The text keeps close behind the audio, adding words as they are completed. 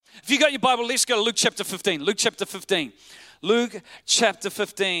you got your Bible, let's go to Luke chapter 15. Luke chapter 15. Luke chapter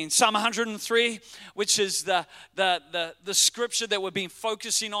 15. Psalm 103, which is the scripture that we've been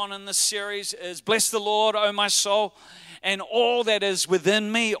focusing on in this series, is bless the Lord, O my soul, and all that is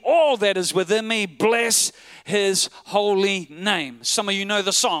within me, bless his holy name. Some of you know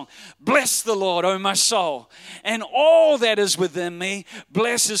the song, bless the Lord, O my soul, and all that is within me,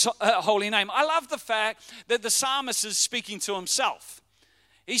 bless his holy name. I love the fact that the psalmist is speaking to himself.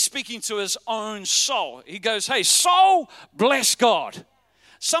 He's speaking to his own soul. He goes, hey, soul, bless God.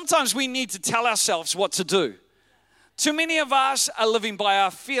 Sometimes we need to tell ourselves what to do. Too many of us are living by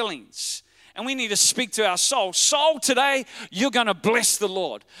our feelings, and we need to speak to our soul. Soul, today, you're going to bless the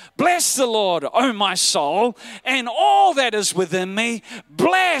Lord. Bless the Lord, oh my soul, and all that is within me,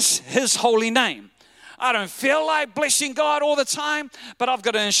 bless his holy name. I don't feel like blessing God all the time, but I've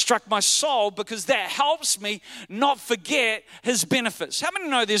got to instruct my soul because that helps me not forget his benefits. How many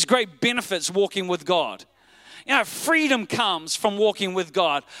know there's great benefits walking with God? You know, freedom comes from walking with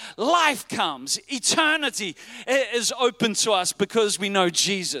God. Life comes. Eternity is open to us because we know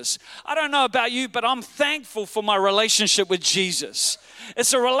Jesus. I don't know about you, but I'm thankful for my relationship with Jesus.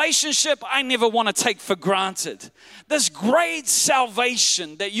 It's a relationship I never want to take for granted. This great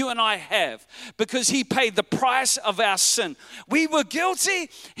salvation that you and I have because he paid the price of our sin. We were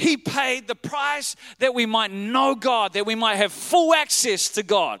guilty. He paid the price that we might know God, that we might have full access to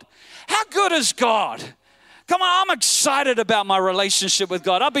God. How good is God? Come on, I'm excited about my relationship with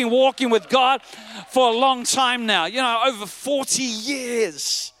God. I've been walking with God for a long time now, over 40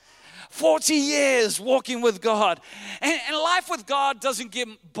 years. 40 years walking with God. And life with God doesn't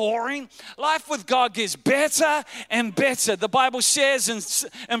get boring. Life with God gets better and better. The Bible says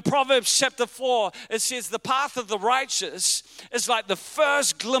in Proverbs chapter 4, it says, the path of the righteous is like the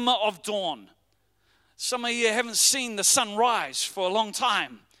first glimmer of dawn. Some of you haven't seen the sun rise for a long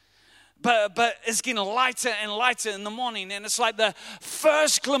time. But it's getting lighter and lighter in the morning. And it's like the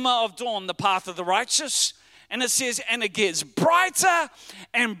first glimmer of dawn, the path of the righteous. And it says, and it gets brighter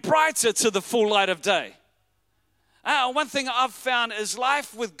and brighter to the full light of day. One thing I've found is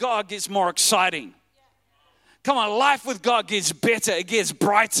life with God gets more exciting. Come on, life with God gets better. It gets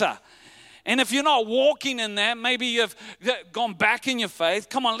brighter. And if you're not walking in that, maybe you've gone back in your faith.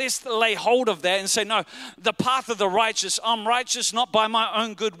 Come on, let's lay hold of that and say, no, the path of the righteous. I'm righteous not by my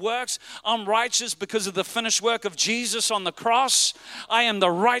own good works. I'm righteous because of the finished work of Jesus on the cross. I am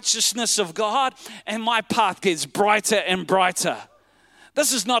the righteousness of God, and my path gets brighter and brighter.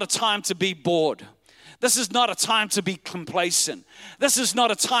 This is not a time to be bored. This is not a time to be complacent. This is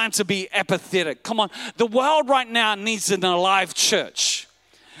not a time to be apathetic. Come on, the world right now needs an alive church.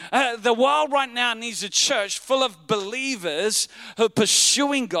 The world right now needs a church full of believers who are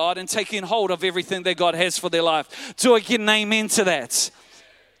pursuing God and taking hold of everything that God has for their life. Do I get an amen to that?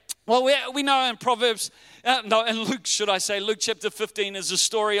 Well, we know in in Luke, Luke chapter 15 is the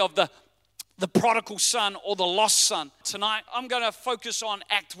story of the prodigal son or the lost son. Tonight, I'm going to focus on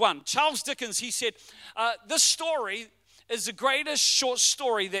Act 1. Charles Dickens, he said, this story is the greatest short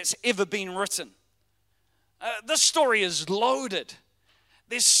story that's ever been written. This story is loaded.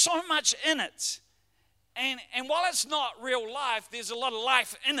 There's so much in it. And while it's not real life, there's a lot of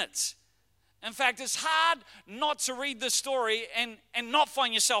life in it. In fact, it's hard not to read this story and not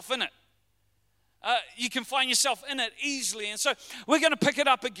find yourself in it. You can find yourself in it easily. And so we're going to pick it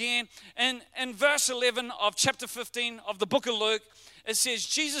up again. And in verse 11 of chapter 15 of the book of Luke, it says,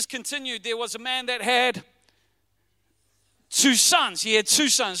 Jesus continued, there was a man that had two sons. He had two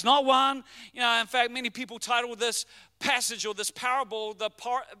sons, not one. In fact, many people title this passage or this parable the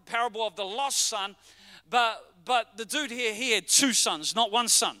parable of the lost son, but the dude here, he had two sons, not one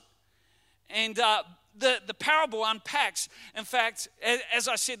son. And the parable unpacks, in fact, as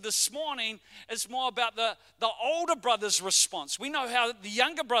I said this morning, it's more about the older brother's response. We know how the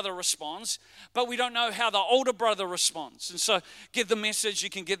younger brother responds, but we don't know how the older brother responds. And so get the message, you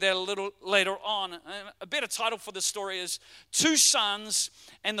can get that a little later on. A better title for the story is Two Sons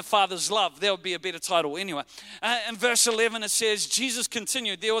and the Father's Love. That would be a better title anyway. In verse 11 it says, Jesus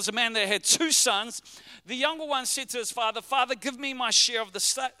continued, there was a man that had two sons. The younger one said to his father, Father, give me my share of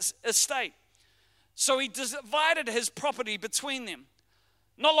the estate. So he divided his property between them.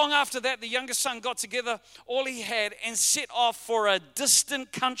 Not long after that, the younger son got together all he had and set off for a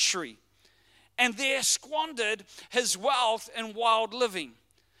distant country, and there squandered his wealth in wild living.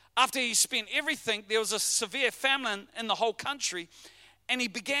 After he spent everything, there was a severe famine in the whole country, and he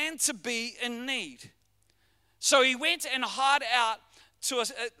began to be in need. So he went and hired out to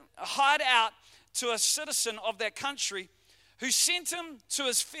a citizen of that country who sent him to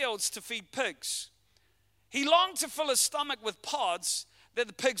his fields to feed pigs. He longed to fill his stomach with pods, that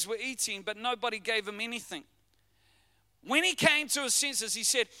the pigs were eating, but nobody gave him anything. When he came to his senses, he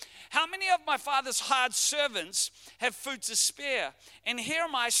said, how many of my father's hired servants have food to spare? And here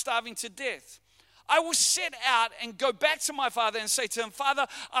am I starving to death. I will set out and go back to my father and say to him, Father,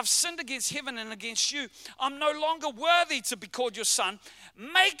 I've sinned against heaven and against you. I'm no longer worthy to be called your son.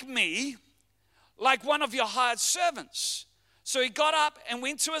 Make me like one of your hired servants. So he got up and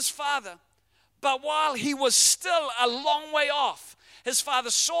went to his father. But while he was still a long way off, his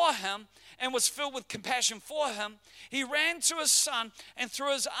father saw him and was filled with compassion for him. He ran to his son and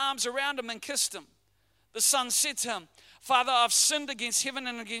threw his arms around him and kissed him. The son said to him, Father, I've sinned against heaven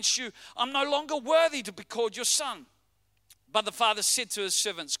and against you. I'm no longer worthy to be called your son. But the father said to his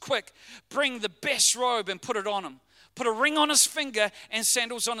servants, quick, bring the best robe and put it on him. Put a ring on his finger and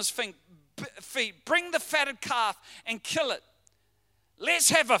sandals on his feet. Bring the fatted calf and kill it. Let's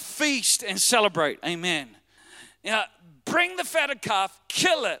have a feast and celebrate. Amen. Bring the fatted calf,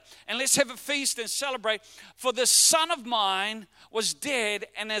 kill it, and let's have a feast and celebrate. For this son of mine was dead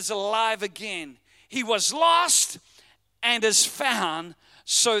and is alive again. He was lost and is found.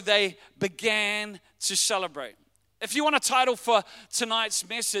 So they began to celebrate. If you want a title for tonight's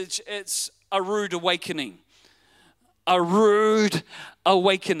message, it's A Rude Awakening. A Rude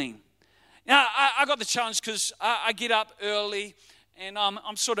Awakening. Now, I got the challenge because I get up early. And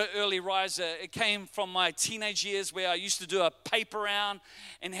I'm sort of early riser. It came from my teenage years where I used to do a paper round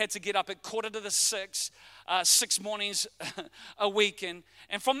and had to get up at 5:45, 6 mornings a week. And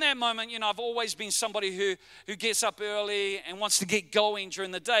from that moment, I've always been somebody who gets up early and wants to get going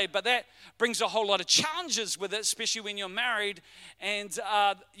during the day. But that brings a whole lot of challenges with it, especially when you're married and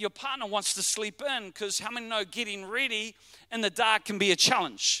your partner wants to sleep in. Because how many know getting ready in the dark can be a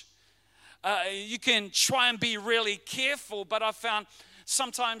challenge? You can try and be really careful, but I found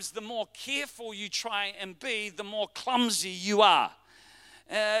sometimes the more careful you try and be, the more clumsy you are.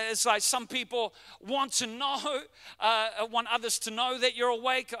 It's like some people want to know, want others to know that you're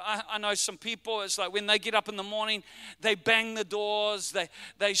awake. I know some people, it's like when they get up in the morning, they bang the doors,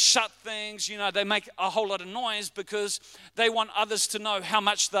 they shut things, they make a whole lot of noise because they want others to know how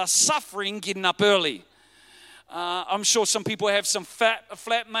much they're suffering getting up early. I'm sure some people have some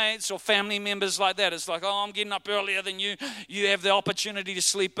flatmates or family members like that. It's like, I'm getting up earlier than you. You have the opportunity to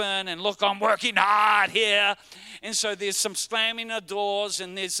sleep in. And look, I'm working hard here. And so there's some slamming of doors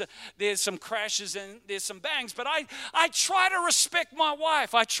and there's some crashes and there's some bangs. But I try to respect my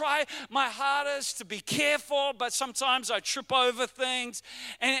wife. I try my hardest to be careful. But sometimes I trip over things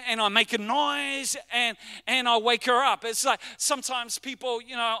and I make a noise and I wake her up. It's like sometimes people,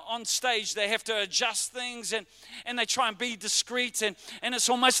 on stage, they have to adjust things and they try and be discreet, and it's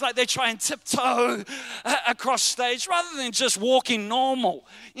almost like they try and tiptoe across stage rather than just walking normal.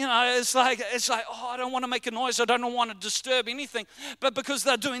 It's like, I don't want to make a noise, I don't want to disturb anything. But because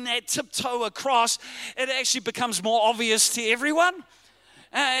they're doing that tiptoe across, it actually becomes more obvious to everyone.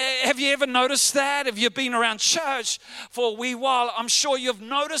 Have you ever noticed that? If you've been around church for a wee while, I'm sure you've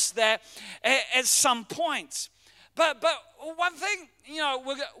noticed that at some point. But one thing,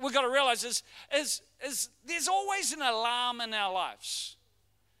 we've got to realize is there's always an alarm in our lives.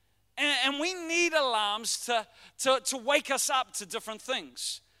 And we need alarms to wake us up to different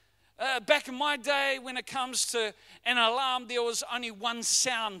things. Back in my day, when it comes to an alarm, there was only one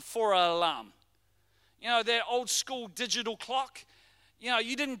sound for an alarm. That old school digital clock,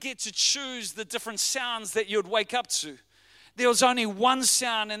 you didn't get to choose the different sounds that you'd wake up to. There was only one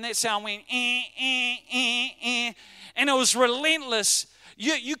sound, and that sound went, and it was relentless.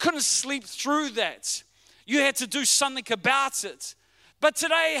 You couldn't sleep through that. You had to do something about it. But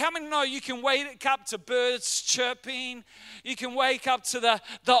today, how many know you can wake up to birds chirping? You can wake up to the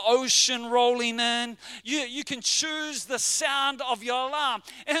ocean rolling in. You can choose the sound of your alarm.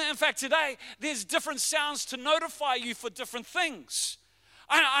 And in fact, today, there's different sounds to notify you for different things.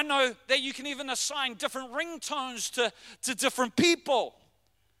 I know that you can even assign different ringtones to different people.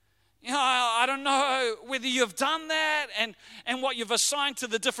 I don't know whether you've done that and what you've assigned to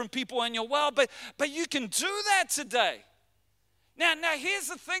the different people in your world, but you can do that today. Now here's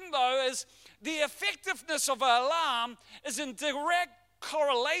the thing though, is the effectiveness of an alarm is in direct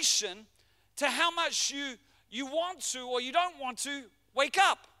correlation to how much you want to or you don't want to wake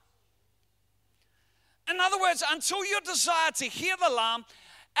up. In other words, until your desire to hear the alarm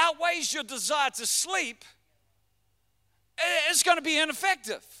outweighs your desire to sleep, it's going to be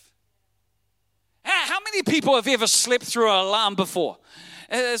ineffective. How many people have ever slept through an alarm before?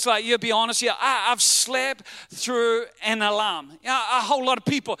 It's like, you'll be honest, I've slept through an alarm. A whole lot of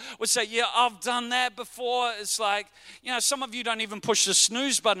people would say, I've done that before. It's like, some of you don't even push the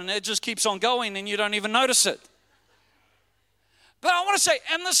snooze button. It just keeps on going and you don't even notice it. But I want to say,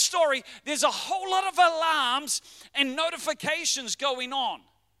 in this story, there's a whole lot of alarms and notifications going on.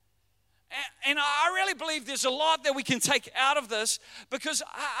 And I really believe there's a lot that we can take out of this, because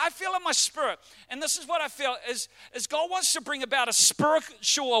I feel in my spirit, and this is what I feel, is God wants to bring about a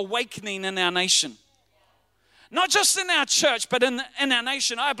spiritual awakening in our nation. Not just in our church, but in our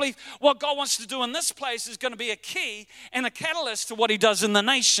nation. I believe what God wants to do in this place is going to be a key and a catalyst to what he does in the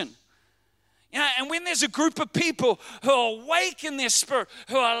nation. And when there's a group of people who are awake in their spirit,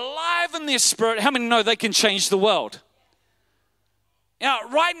 who are alive in their spirit, how many know they can change the world?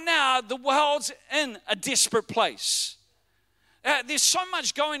 Right now, the world's in a desperate place. There's so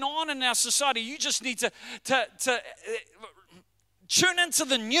much going on in our society. You just need to tune into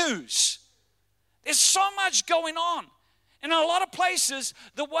the news. There's so much going on. And in a lot of places,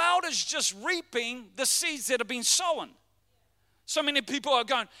 the world is just reaping the seeds that have been sown. So many people are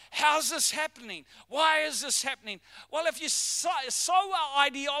going, how's this happening? Why is this happening? Well, if you sow an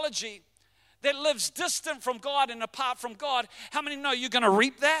ideology that lives distant from God and apart from God, how many know you're going to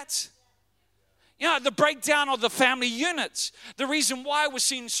reap that? The breakdown of the family units. The reason why we're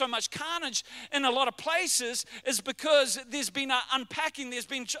seeing so much carnage in a lot of places is because there's been an unpacking, there's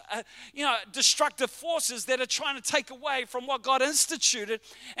been destructive forces that are trying to take away from what God instituted.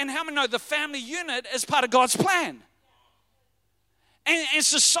 And how many know the family unit is part of God's plan? And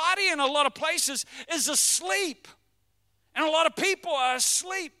society in a lot of places is asleep. And a lot of people are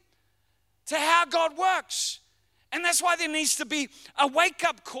asleep to how God works. And that's why there needs to be a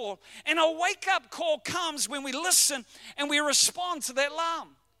wake-up call. And a wake-up call comes when we listen and we respond to that alarm.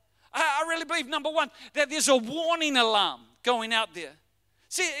 I really believe, number one, that there's a warning alarm going out there.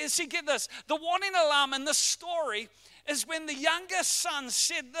 See, get this. The warning alarm in this story is when the younger son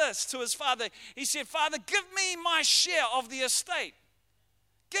said this to his father. He said, Father, give me my share of the estate.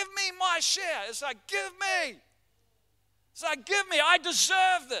 Give me my share. It's like, give me. It's like, give me. I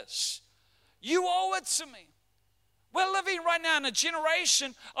deserve this. You owe it to me. We're living right now in a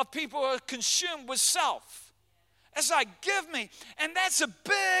generation of people who are consumed with self. It's like, give me. And that's a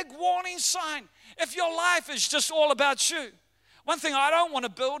big warning sign if your life is just all about you. One thing I don't want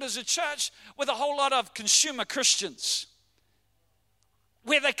to build is a church with a whole lot of consumer Christians,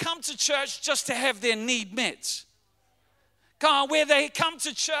 where they come to church just to have their need met. Where they come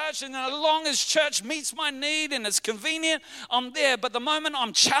to church, and as long as church meets my need and it's convenient, I'm there. But the moment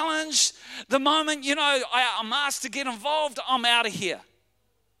I'm challenged, the moment, I'm asked to get involved, I'm out of here.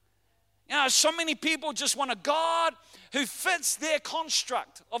 So many people just want a God who fits their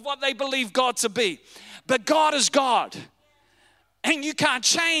construct of what they believe God to be. But God is God. And you can't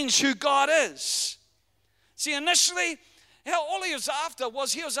change who God is. See, initially, all he was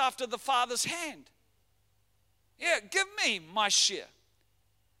after the Father's hand. Yeah, give me my share.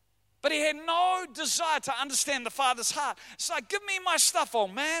 But he had no desire to understand the Father's heart. It's like, give me my stuff,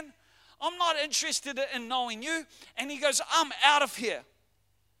 old man. I'm not interested in knowing you. And he goes, I'm out of here.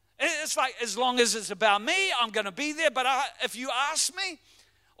 It's like, as long as it's about me, I'm going to be there. But if you ask me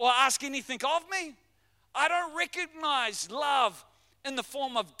or ask anything of me, I don't recognize love in the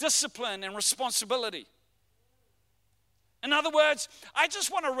form of discipline and responsibility. In other words, I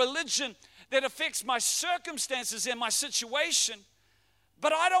just want a religion that affects my circumstances and my situation,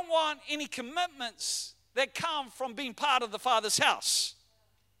 but I don't want any commitments that come from being part of the Father's house.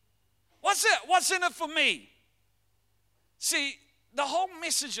 What's in it for me? See, the whole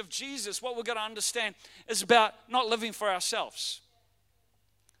message of Jesus, what we're going to understand, is about not living for ourselves.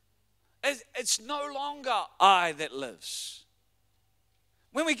 It's no longer I that lives.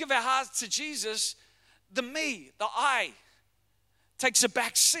 When we give our hearts to Jesus, the me, the I, takes a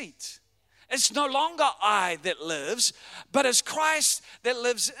back seat. It's no longer I that lives, but it's Christ that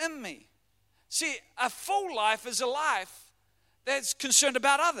lives in me. See, a full life is a life that's concerned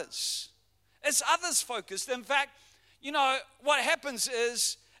about others. It's others focused. In fact, what happens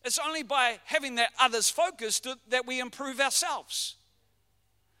is it's only by having that others focused that we improve ourselves.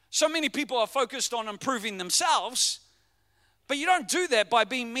 So many people are focused on improving themselves, but you don't do that by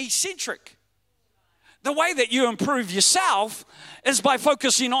being me-centric. The way that you improve yourself is by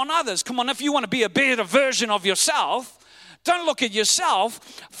focusing on others. Come on, if you want to be a better version of yourself, don't look at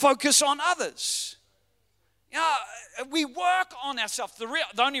yourself, focus on others. We work on ourselves.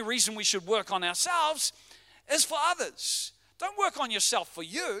 The only reason we should work on ourselves is for others. Don't work on yourself for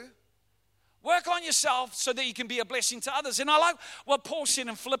you. Work on yourself so that you can be a blessing to others. And I like what Paul said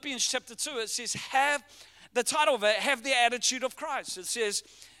in Philippians chapter 2. It says, the title of it, have the attitude of Christ. It says,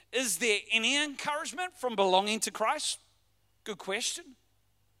 is there any encouragement from belonging to Christ? Good question.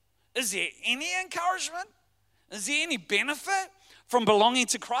 Is there any encouragement? Is there any benefit from belonging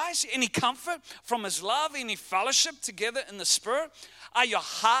to Christ? Any comfort from his love? Any fellowship together in the Spirit? Are your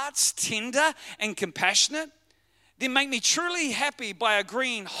hearts tender and compassionate? Then make me truly happy by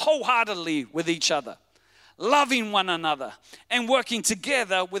agreeing wholeheartedly with each other, loving one another, and working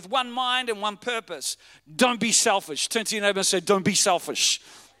together with one mind and one purpose. Don't be selfish. Turn to your neighbor and say, don't be selfish.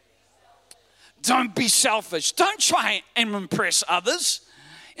 Don't be selfish. Don't try and impress others.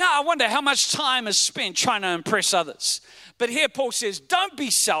 You know, I wonder how much time is spent trying to impress others. But here Paul says, don't be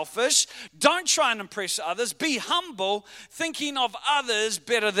selfish. Don't try and impress others. Be humble, thinking of others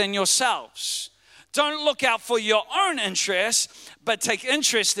better than yourselves. Don't look out for your own interests, but take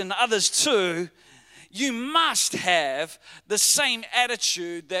interest in others too. You must have the same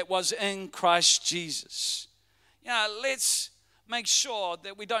attitude that was in Christ Jesus. You know, let's make sure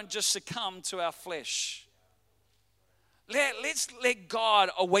that we don't just succumb to our flesh. Let's let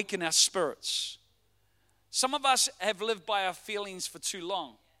God awaken our spirits. Some of us have lived by our feelings for too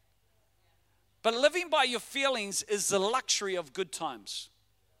long. But living by your feelings is the luxury of good times.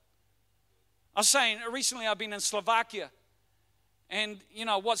 I was saying, recently I've been in Slovakia. And, you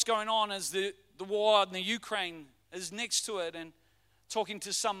know, what's going on is the war in the Ukraine is next to it. And talking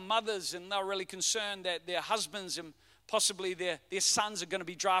to some mothers, and they're really concerned that their husbands and possibly their sons are going to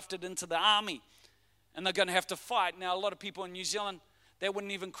be drafted into the army. And they're going to have to fight. Now, a lot of people in New Zealand, they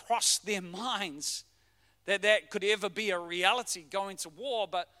wouldn't even cross their minds that could ever be a reality, going to war.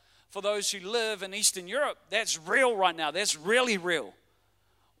 But for those who live in Eastern Europe, that's real right now. That's really real,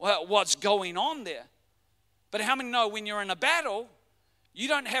 what's going on there. But how many know when you're in a battle, you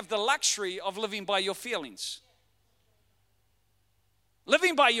don't have the luxury of living by your feelings?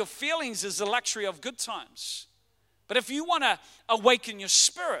 Living by your feelings is the luxury of good times. But if you want to awaken your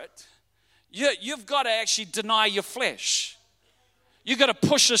spirit, you've got to actually deny your flesh. You've got to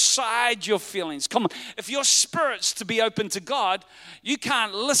push aside your feelings. Come on. If your spirit's to be open to God, you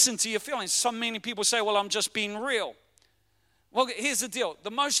can't listen to your feelings. So many people say, well, I'm just being real. Well, here's the deal. The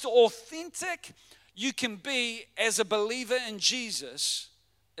most authentic you can be as a believer in Jesus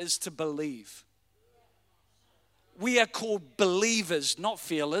is to believe. We are called believers, not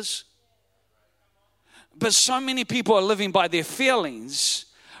feelers. But so many people are living by their feelings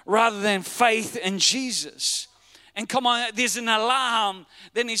rather than faith in Jesus. And come on, there's an alarm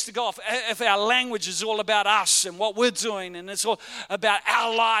that needs to go off. If our language is all about us and what we're doing, and it's all about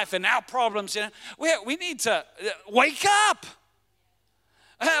our life and our problems, you know, we need to wake up.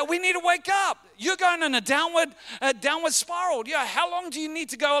 We need to wake up. You're going in a downward spiral. Yeah, how long do you need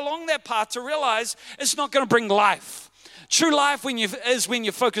to go along that path to realize it's not going to bring life? True life is when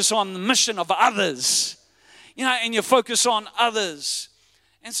you focus on the mission of others, you know, and you focus on others.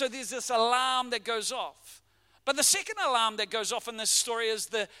 And so there's this alarm that goes off. But the second alarm that goes off in this story is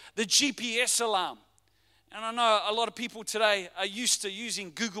the GPS alarm. And I know a lot of people today are used to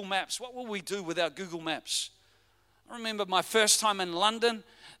using Google Maps. What will we do without Google Maps? I remember my first time in London,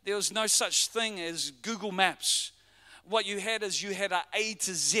 there was no such thing as Google Maps. What you had is you had an A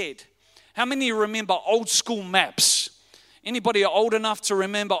to Z. How many remember old school maps? Anybody old enough to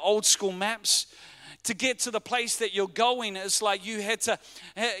remember old school maps? To get to the place that you're going, it's like you had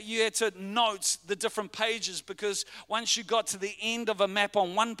to note the different pages, because once you got to the end of a map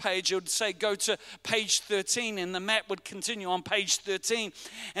on one page, it would say go to page 13, and the map would continue on page 13,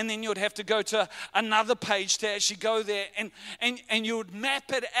 and then you would have to go to another page to actually go there, and you would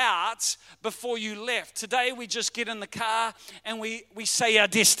map it out before you left. Today we just get in the car and we say our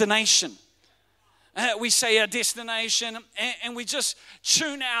destination. We say our destination, and we just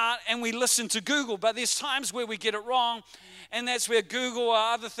tune out and we listen to Google. But there's times where we get it wrong, and that's where Google or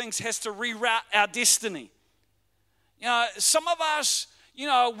other things has to reroute our destiny. You know, some of us, you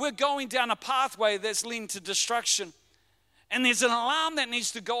know, we're going down a pathway that's leading to destruction. And there's an alarm that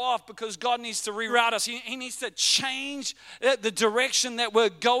needs to go off, because God needs to reroute us. He needs to change the direction that we're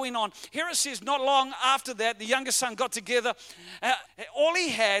going on. Here it says, not long after that, the younger son got together all he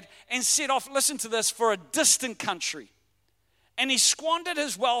had and set off, listen to this, for a distant country. And he squandered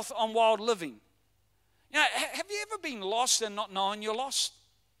his wealth on wild living. You know, have you ever been lost and not knowing you're lost?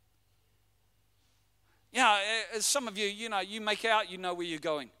 Yeah, some of you, you know, you make out you know where you're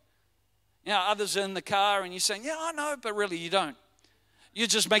going. You know, others are in the car and you're saying, yeah, I know, but really you don't. You're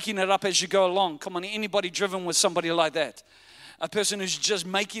just making it up as you go along. Come on, anybody driven with somebody like that? A person who's just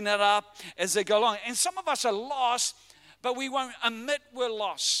making it up as they go along. And some of us are lost, but we won't admit we're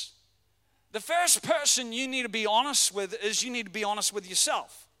lost. The first person you need to be honest with is you need to be honest with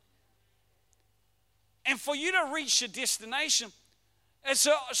yourself. And for you to reach your destination, it's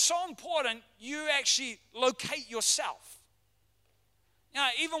so important you actually locate yourself. You know,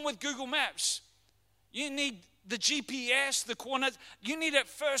 even with Google Maps, you need the GPS, the coordinates. You need it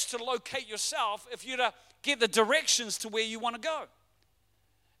first to locate yourself if you're to get the directions to where you want to go.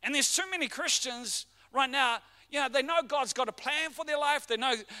 And there's too many Christians right now, they know God's got a plan for their life. They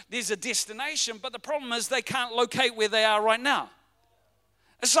know there's a destination, but the problem is they can't locate where they are right now.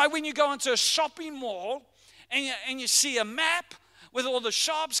 It's like when you go into a shopping mall and you see a map with all the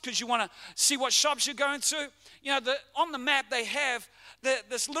shops because you want to see what shops you're going to. On the map they have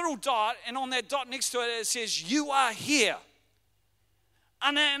this little dot, and on that dot next to it, it says, "You are here."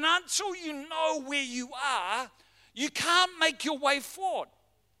 And until you know where you are, you can't make your way forward.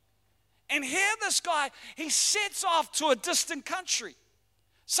 And here this guy, he sets off to a distant country.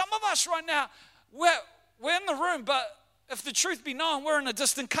 Some of us right now, we're in the room, but if the truth be known, we're in a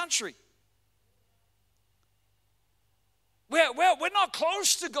distant country. We're not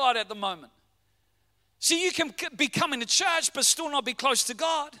close to God at the moment. See, you can be coming to church, but still not be close to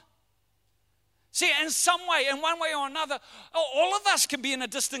God. See, in one way or another, all of us can be in a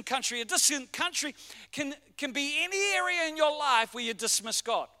distant country. A distant country can be any area in your life where you dismiss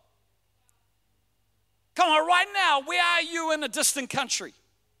God. Come on, right now, where are you in a distant country?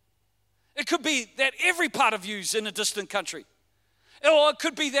 It could be that every part of you is in a distant country. Or it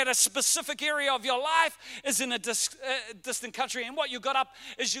could be that a specific area of your life is in a distant country. And what you got up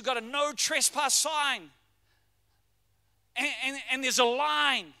is you got a no trespass sign. And there's a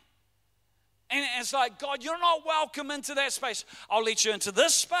line. And it's like, God, you're not welcome into that space. I'll let you into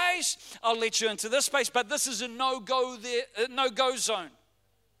this space. I'll let you into this space. But this is a no-go there, no-go zone.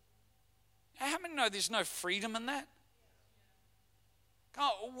 How many know there's no freedom in that?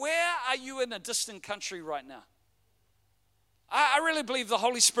 God, where are you in a distant country right now? I really believe the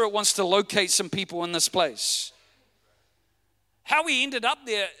Holy Spirit wants to locate some people in this place. How we ended up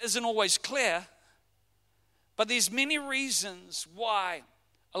there isn't always clear, but there's many reasons why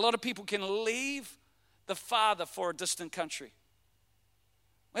a lot of people can leave the Father for a distant country.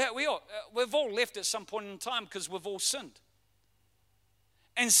 We've all left at some point in time because we've all sinned.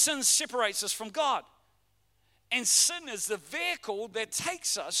 And sin separates us from God. And sin is the vehicle that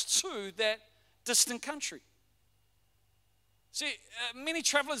takes us to that distant country. See, many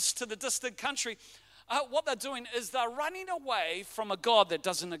travelers to the distant country, what they're doing is they're running away from a God that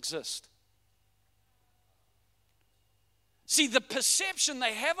doesn't exist. See, the perception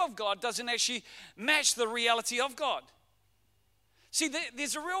they have of God doesn't actually match the reality of God. See,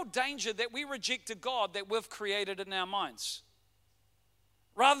 there's a real danger that we reject a God that we've created in our minds,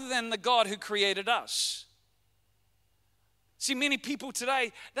 rather than the God who created us. See, many people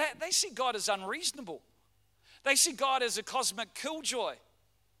today, they see God as unreasonable. They see God as a cosmic killjoy.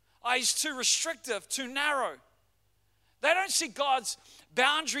 He's too restrictive, too narrow. They don't see God's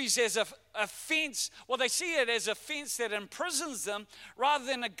boundaries as a fence. Well, they see it as a fence that imprisons them rather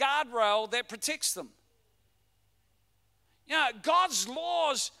than a guardrail that protects them. God's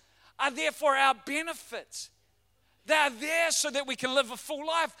laws are there for our benefit. They're there so that we can live a full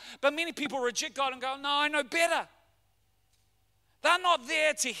life. But many people reject God and go, no, I know better. They're not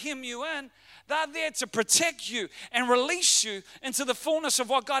there to hem you in. They're there to protect you and release you into the fullness of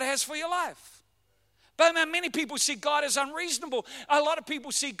what God has for your life. But many people see God as unreasonable. A lot of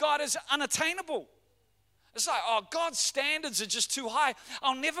people see God as unattainable. It's like, God's standards are just too high.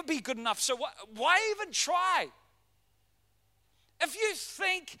 I'll never be good enough. So why even try? If you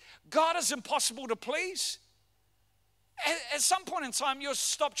think God is impossible to please, at some point in time, you'll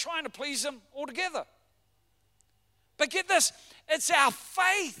stop trying to please Him altogether. But get this, it's our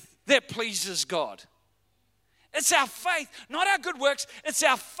faith that pleases God. It's our faith, not our good works. It's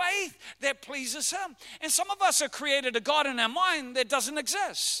our faith that pleases Him. And some of us have created a God in our mind that doesn't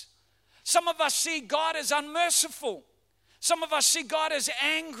exist. Some of us see God as unmerciful. Some of us see God as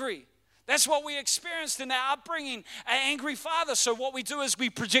angry. That's what we experienced in our upbringing, an angry father. So what we do is we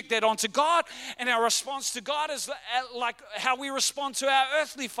project that onto God, and our response to God is like how we respond to our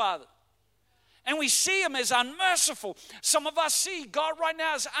earthly father. And we see Him as unmerciful. Some of us see God right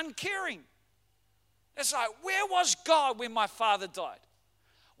now as uncaring. It's like, where was God when my father died?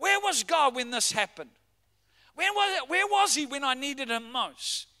 Where was God when this happened? Where was He when I needed Him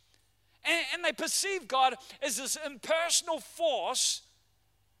most? And they perceive God as this impersonal force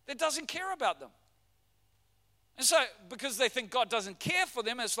that doesn't care about them. And so, because they think God doesn't care for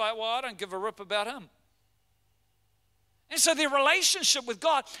them, it's like, well, I don't give a rip about Him. And so their relationship with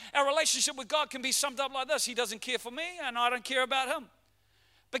God, our relationship with God can be summed up like this. He doesn't care for me, and I don't care about Him.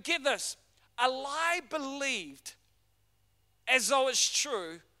 But get this, a lie believed as though it's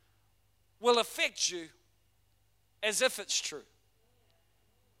true will affect you as if it's true.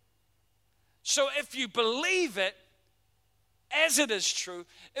 So if you believe it, as it is true,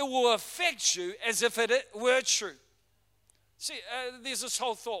 it will affect you as if it were true. See, there's this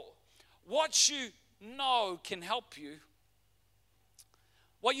whole thought. What you know can help you.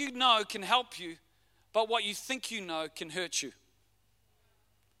 What you know can help you, but what you think you know can hurt you.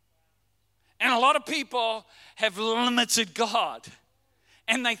 And a lot of people have limited God,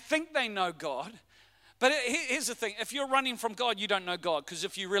 and they think they know God. But here's the thing. If you're running from God, you don't know God, because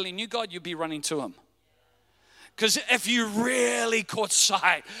if you really knew God, you'd be running to Him. Because if you really caught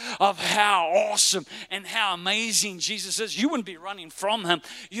sight of how awesome and how amazing Jesus is, you wouldn't be running from Him.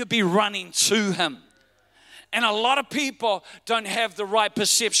 You'd be running to Him. And a lot of people don't have the right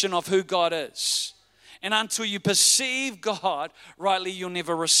perception of who God is. And until you perceive God rightly, you'll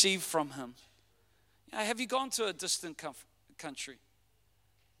never receive from Him. Have you gone to a distant country?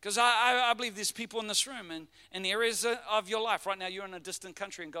 Because I believe there's people in this room and in the areas of your life right now, you're in a distant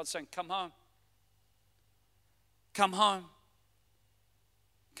country and God's saying, come home. Come home.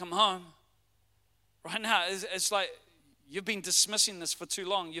 Come home. Right now, it's like you've been dismissing this for too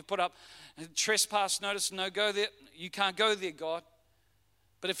long. You've put up a trespass notice, no go there. You can't go there, God.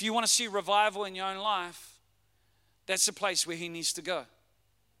 But if you want to see revival in your own life, that's the place where He needs to go.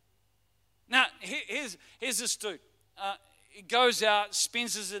 Now, here's this dude. He goes out,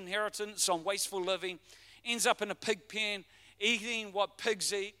 spends his inheritance on wasteful living, ends up in a pig pen, eating what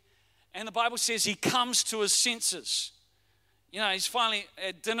pigs eat. And the Bible says he comes to his senses. You know, he's finally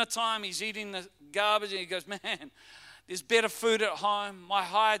at dinner time, he's eating the garbage, and he goes, man, there's better food at home. My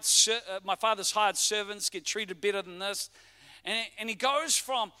father's hired servants get treated better than this. And he goes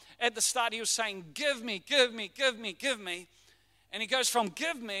from, at the start, he was saying, give me, give me, give me, give me. And he goes from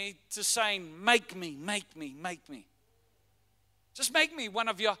give me to saying, make me, make me, make me. Just make me one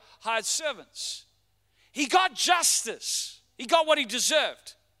of your hired servants. He got justice. He got what he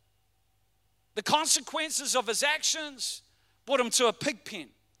deserved. The consequences of his actions brought him to a pig pen.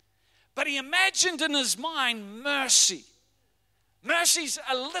 But he imagined in his mind mercy. Mercy's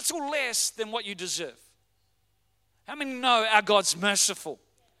a little less than what you deserve. How many know our God's merciful?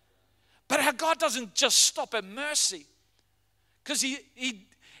 But our God doesn't just stop at mercy. Because he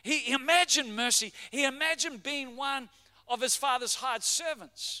imagined mercy. He imagined being one of his father's hired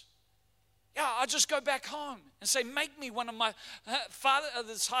servants. Yeah, I just go back home and say, make me one of my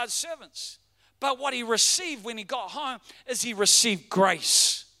father's hired servants. But what he received when he got home is he received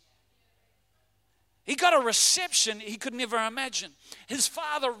grace. He got a reception he could never imagine. His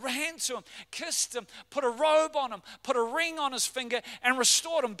father ran to him, kissed him, put a robe on him, put a ring on his finger, and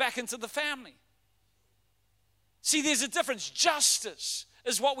restored him back into the family. See, there's a difference. Justice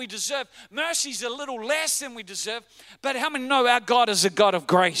is what we deserve. Mercy's a little less than we deserve. But how many know our God is a God of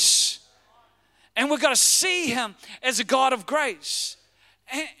grace? And we've got to see Him as a God of grace.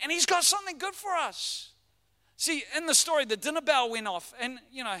 And He's got something good for us. See, in the story, the dinner bell went off. And,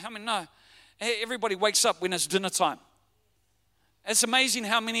 you know, how many know? Everybody wakes up when it's dinner time. It's amazing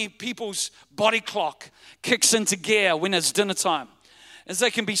how many people's body clock kicks into gear when it's dinner time. As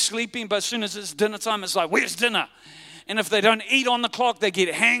they can be sleeping, but as soon as it's dinner time, it's like, where's dinner? And if they don't eat on the clock, they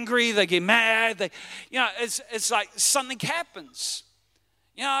get hangry, they get mad. It's like something happens.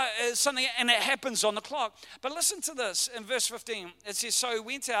 You know, something, and it happens on the clock. But listen to this in verse 15. It says, so he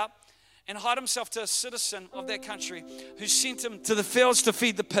went out and hired himself to a citizen of that country who sent him to the fields to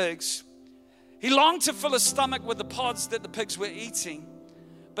feed the pigs. He longed to fill his stomach with the pods that the pigs were eating,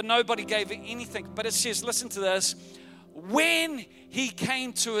 but nobody gave him anything. But it says, listen to this, when he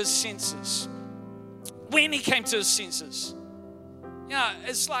came to his senses. When he came to his senses. You know,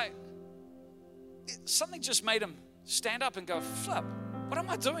 it's like something just made him stand up and go, flip, what am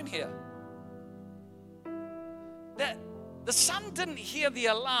I doing here? That the son didn't hear the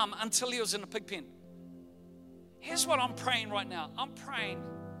alarm until he was in a pig pen. Here's what I'm praying right now. I'm praying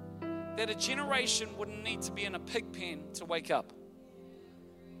that a generation wouldn't need to be in a pig pen to wake up.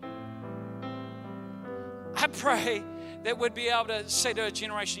 I pray that we'd be able to say to a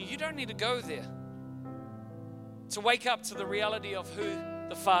generation, you don't need to go there to wake up to the reality of who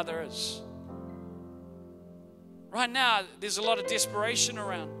the Father is. Right now, there's a lot of desperation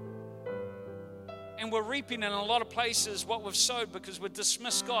around. And we're reaping in a lot of places what we've sowed because we've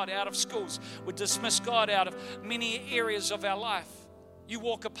dismissed God out of schools. We've dismissed God out of many areas of our life. You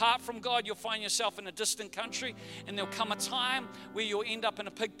walk apart from God, you'll find yourself in a distant country, and there'll come a time where you'll end up in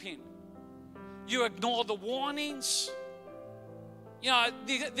a pig pen. You ignore the warnings. You know,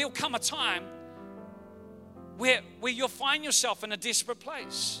 there'll come a time where you'll find yourself in a desperate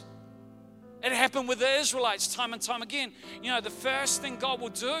place. It happened with the Israelites time and time again. You know, the first thing God will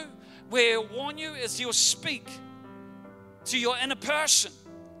do, where He'll warn you, is He'll speak to your inner person.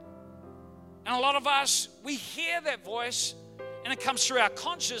 And a lot of us, we hear that voice, and it comes through our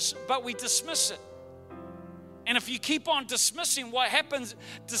conscious, but we dismiss it. And if you keep on dismissing what happens,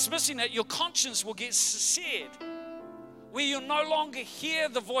 dismissing it, your conscience will get seared, where you'll no longer hear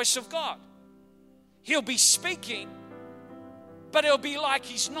the voice of God. He'll be speaking, but it'll be like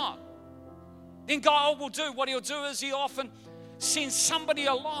he's not. Then God will do, what he'll do is he often sends somebody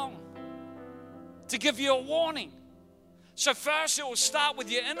along to give you a warning. So first it will start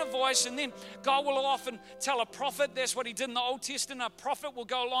with your inner voice, and then God will often tell a prophet. That's what he did in the Old Testament. A prophet will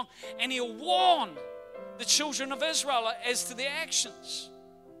go along and he'll warn the children of Israel as to their actions.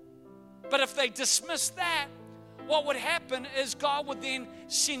 But if they dismiss that, what would happen is God would then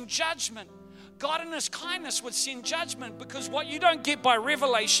send judgment. God in his kindness would send judgment, because what you don't get by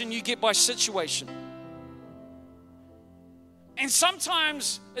revelation, you get by situation. And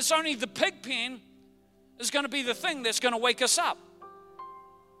sometimes it's only the pig pen is going to be the thing that's going to wake us up.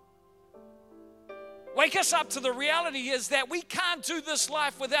 Wake us up to the reality is that we can't do this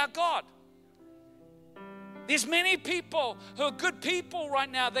life without God. There's many people who are good people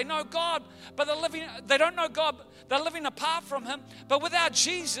right now. They know God, but they don't know God. They're living apart from him. But without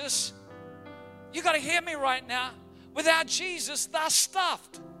Jesus, you got to hear me right now. Without Jesus, they're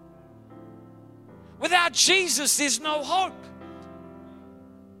stuffed. Without Jesus, there's no hope.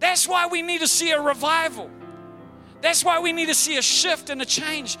 That's why we need to see a revival. That's why we need to see a shift and a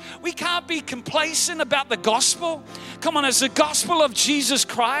change. We can't be complacent about the gospel. Come on, it's the gospel of Jesus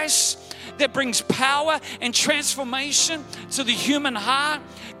Christ that brings power and transformation to the human heart.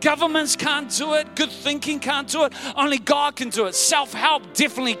 Governments can't do it. Good thinking can't do it. Only God can do it. Self-help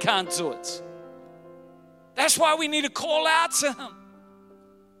definitely can't do it. That's why we need to call out to him.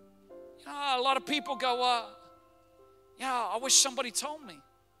 You know, a lot of people go, I wish somebody told me.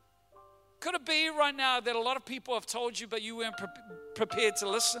 Could it be right now that a lot of people have told you, but you weren't prepared to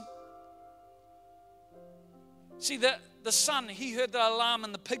listen? See, the son, he heard the alarm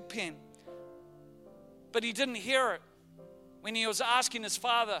in the pig pen, but he didn't hear it when he was asking his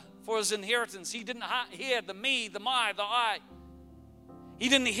father for his inheritance. He didn't hear the me, the my, the I. He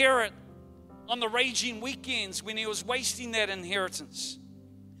didn't hear it on the raging weekends when he was wasting that inheritance.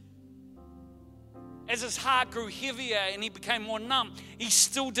 As his heart grew heavier and he became more numb, he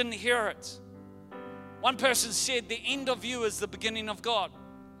still didn't hear it. One person said, the end of you is the beginning of God.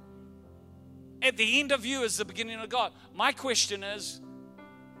 At the end of you is the beginning of God. My question is,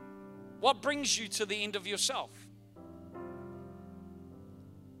 what brings you to the end of yourself?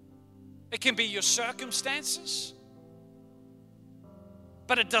 It can be your circumstances,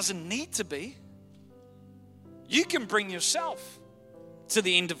 but it doesn't need to be. You can bring yourself to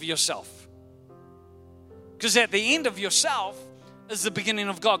the end of yourself. Because at the end of yourself is the beginning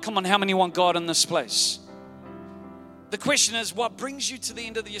of God. Come on, how many want God in this place? The question is, what brings you to the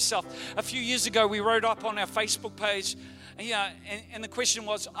end of yourself? A few years ago, we wrote up on our Facebook page, and the question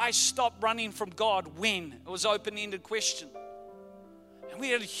was, I stopped running from God when? It was an open-ended question. And we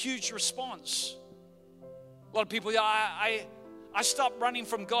had a huge response. A lot of people, I stopped running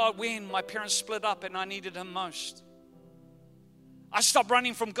from God when my parents split up and I needed him most. I stopped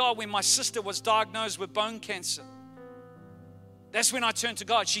running from God when my sister was diagnosed with bone cancer. That's when I turned to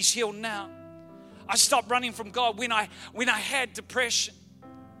God. She's healed now. I stopped running from God when I had depression.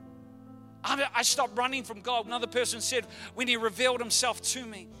 I stopped running from God. Another person said, when he revealed himself to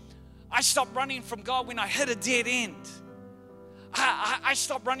me. I stopped running from God when I hit a dead end. I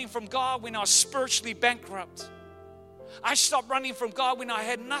stopped running from God when I was spiritually bankrupt. I stopped running from God when I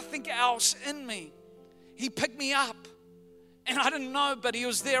had nothing else in me. He picked me up. And I didn't know, but he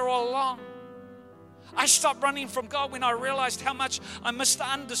was there all along. I stopped running from God when I realized how much I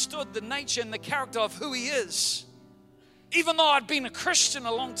misunderstood the nature and the character of who he is, even though I'd been a Christian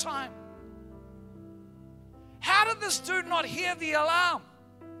a long time. How did this dude not hear the alarm?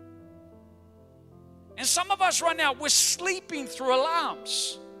 And some of us right now, we're sleeping through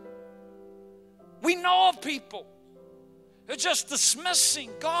alarms. We know of people who are just dismissing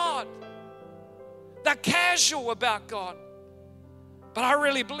God. They're casual about God. But I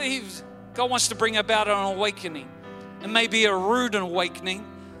really believe God wants to bring about an awakening. It may be a rude awakening,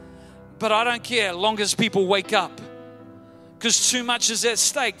 but I don't care, long as people wake up. Because too much is at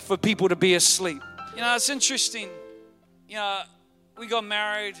stake for people to be asleep. You know, it's interesting. You know, we got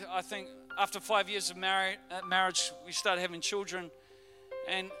married, I think, after 5 years of marriage, we started having children.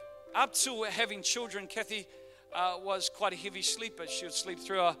 And up to having children, Kathy was quite a heavy sleeper. She would sleep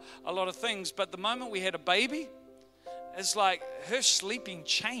through a lot of things. But the moment we had a baby, it's like her sleeping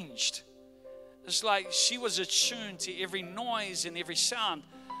changed. It's like she was attuned to every noise and every sound.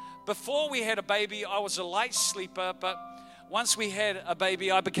 Before we had a baby, I was a light sleeper, but once we had a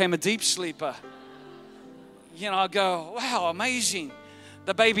baby, I became a deep sleeper. I go, wow, amazing.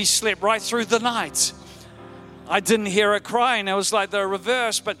 The baby slept right through the night. I didn't hear her crying. It was like the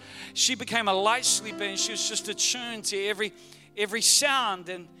reverse, but she became a light sleeper, and she was just attuned to every sound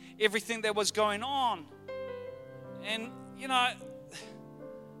and everything that was going on. And,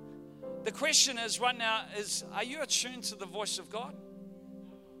 the question is right now is, are you attuned to the voice of God?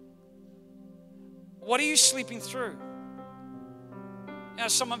 What are you sleeping through?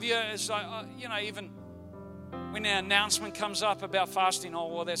 Some of you, it's like, even when an announcement comes up about fasting, oh,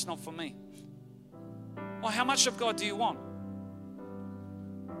 well, that's not for me. Well, how much of God do you want?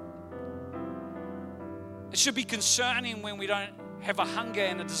 It should be concerning when we don't have a hunger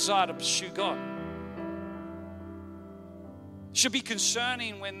and a desire to pursue God. It should be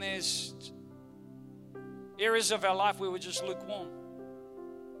concerning when there's areas of our life where we're just lukewarm.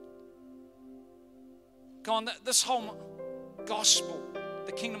 Come on, this whole gospel,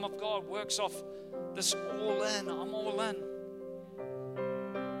 the kingdom of God, works off this all in. I'm all in.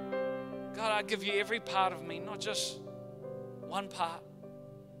 God, I give you every part of me, not just one part.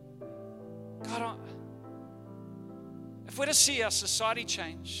 God, if we're to see our society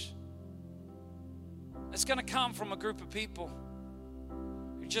change, it's going to come from a group of people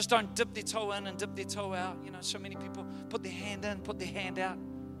who just don't dip their toe in and dip their toe out. So many people put their hand in, put their hand out.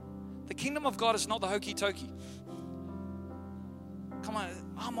 The kingdom of God is not the hokey tokey. Come on,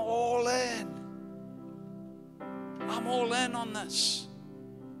 I'm all in. I'm all in on this.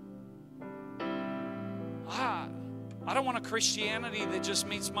 I don't want a Christianity that just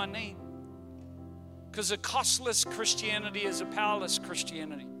meets my need. Because a costless Christianity is a powerless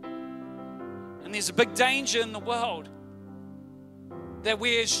Christianity. And there's a big danger in the world that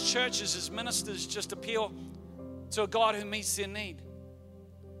we as churches, as ministers, just appeal to a God who meets their need.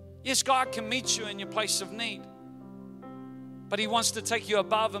 Yes, God can meet you in your place of need, but He wants to take you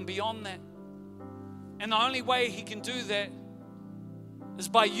above and beyond that. And the only way He can do that is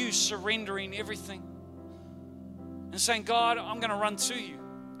by you surrendering everything and saying, God, I'm going to run to you.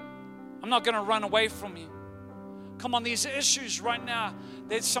 I'm not going to run away from you. Come on, these issues right now,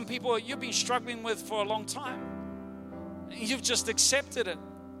 there's some people you've been struggling with for a long time. You've just accepted it.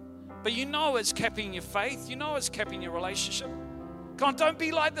 But it's capping your faith. It's capping your relationship. Come on, don't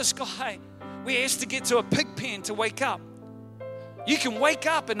be like this guy. We has to get to a pig pen to wake up. You can wake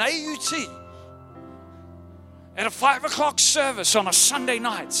up in AUT at a 5 o'clock service on a Sunday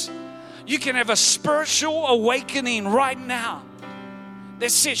night. You can have a spiritual awakening right now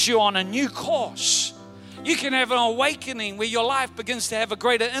that sets you on a new course. You can have an awakening where your life begins to have a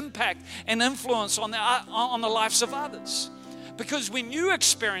greater impact and influence on the lives of others. Because when you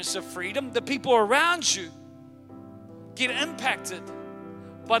experience the freedom, the people around you get impacted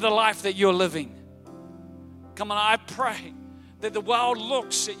by the life that you're living. Come on, I pray that the world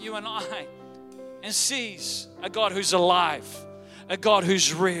looks at you and I and sees a God who's alive, a God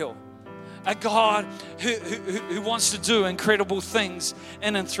who's real, a God who wants to do incredible things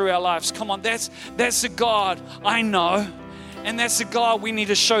in and through our lives. Come on, that's a God I know, and that's a God we need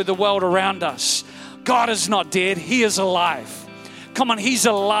to show the world around us. God is not dead, He is alive. Come on, He's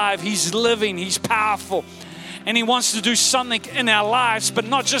alive, He's living, He's powerful, and He wants to do something in our lives, but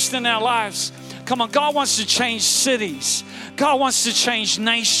not just in our lives. Come on, God wants to change cities. God wants to change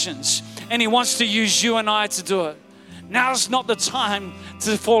nations, and He wants to use you and I to do it. Now's not the time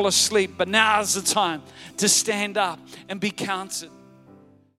to fall asleep, but now is the time to stand up and be counted.